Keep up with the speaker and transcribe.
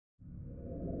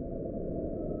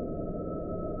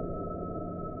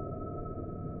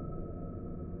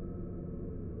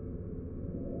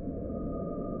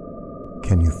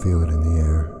Can you feel it in the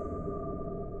air?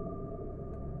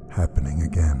 Happening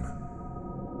again.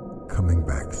 Coming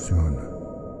back soon.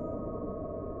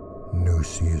 New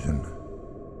season.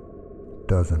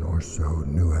 Dozen or so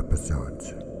new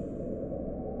episodes.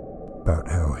 About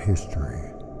how history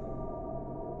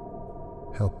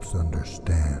helps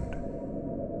understand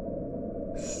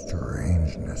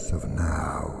strangeness of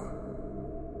now.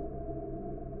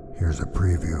 Here's a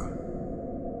preview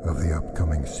of the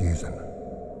upcoming season.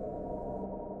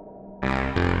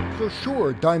 So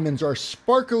sure, diamonds are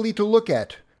sparkly to look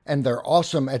at, and they're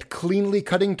awesome at cleanly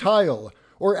cutting tile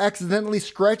or accidentally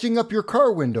scratching up your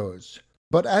car windows.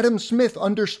 But Adam Smith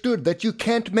understood that you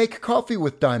can't make coffee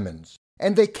with diamonds,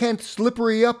 and they can't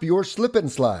slippery up your slip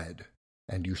and slide.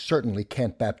 And you certainly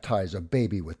can't baptize a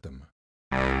baby with them.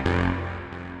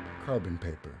 Carbon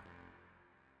paper.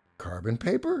 Carbon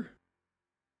paper?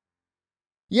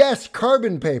 Yes,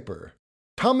 carbon paper.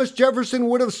 Thomas Jefferson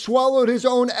would have swallowed his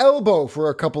own elbow for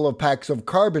a couple of packs of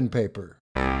carbon paper.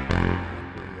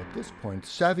 At this point,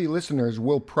 savvy listeners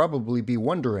will probably be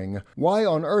wondering, why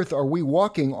on earth are we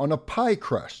walking on a pie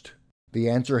crust? The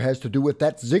answer has to do with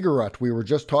that ziggurat we were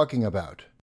just talking about,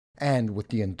 and with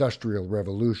the Industrial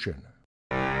Revolution.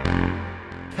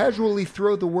 Casually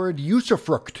throw the word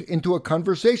usufruct into a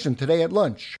conversation today at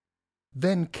lunch.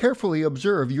 Then carefully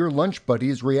observe your lunch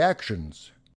buddy's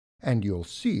reactions, and you'll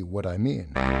see what I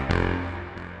mean. And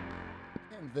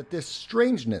that this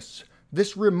strangeness,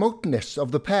 this remoteness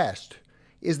of the past,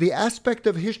 is the aspect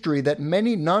of history that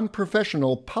many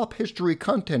non-professional pop history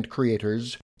content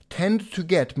creators tend to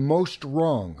get most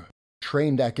wrong.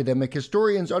 Trained academic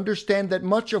historians understand that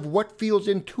much of what feels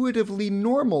intuitively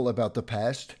normal about the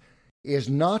past is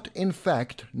not, in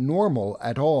fact, normal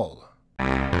at all.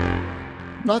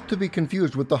 Not to be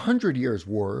confused with the 100 Years'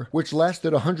 War, which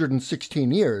lasted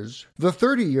 116 years, the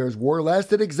 30 Years' War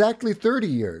lasted exactly 30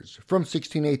 years, from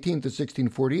 1618 to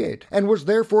 1648, and was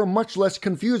therefore much less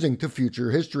confusing to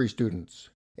future history students.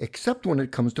 Except when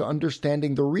it comes to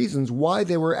understanding the reasons why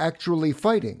they were actually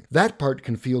fighting. That part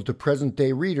can feel to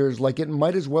present-day readers like it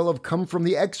might as well have come from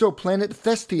the exoplanet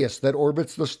Thestius that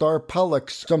orbits the star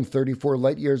Pollux some 34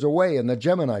 light-years away in the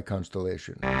Gemini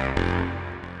constellation.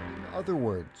 In other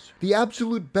words, the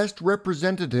absolute best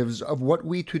representatives of what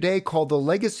we today call the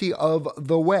legacy of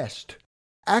the West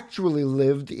actually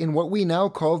lived in what we now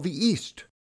call the East,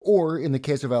 or, in the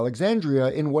case of Alexandria,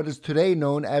 in what is today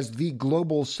known as the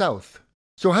Global South.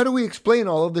 So how do we explain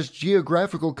all of this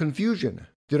geographical confusion?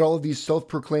 Did all of these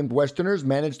self-proclaimed Westerners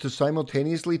manage to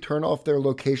simultaneously turn off their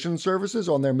location services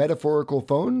on their metaphorical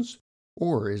phones?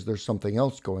 Or is there something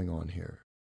else going on here?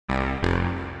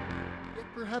 Yet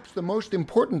perhaps the most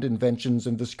important inventions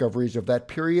and discoveries of that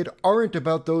period aren't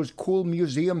about those cool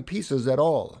museum pieces at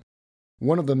all.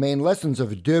 One of the main lessons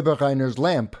of Döbereiner's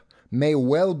lamp may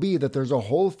well be that there's a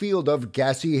whole field of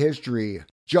gassy history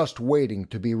just waiting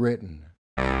to be written.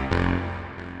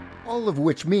 All of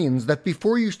which means that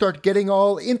before you start getting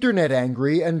all internet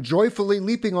angry and joyfully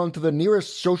leaping onto the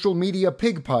nearest social media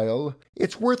pig pile,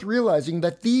 it's worth realizing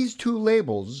that these two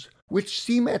labels, which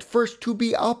seem at first to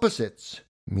be opposites,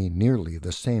 mean nearly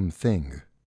the same thing.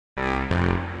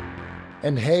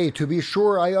 And hey, to be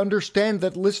sure, I understand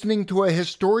that listening to a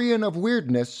historian of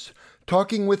weirdness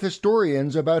talking with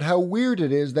historians about how weird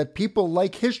it is that people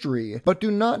like history, but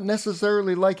do not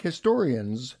necessarily like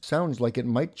historians, sounds like it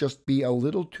might just be a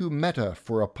little too meta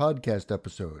for a podcast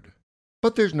episode.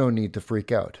 But there's no need to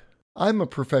freak out. I'm a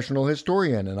professional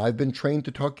historian, and I've been trained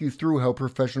to talk you through how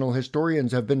professional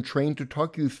historians have been trained to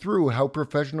talk you through how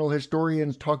professional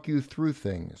historians talk you through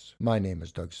things. My name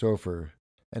is Doug Sofer,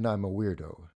 and I'm a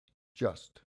weirdo.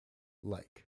 Just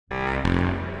like.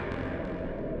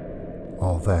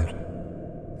 All that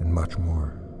and much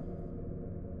more.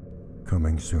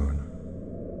 Coming soon.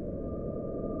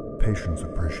 Patience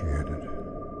appreciated.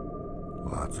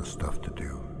 Lots of stuff to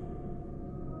do.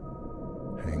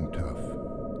 Hang tough.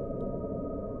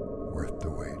 Worth the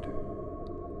wait.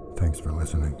 Thanks for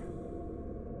listening.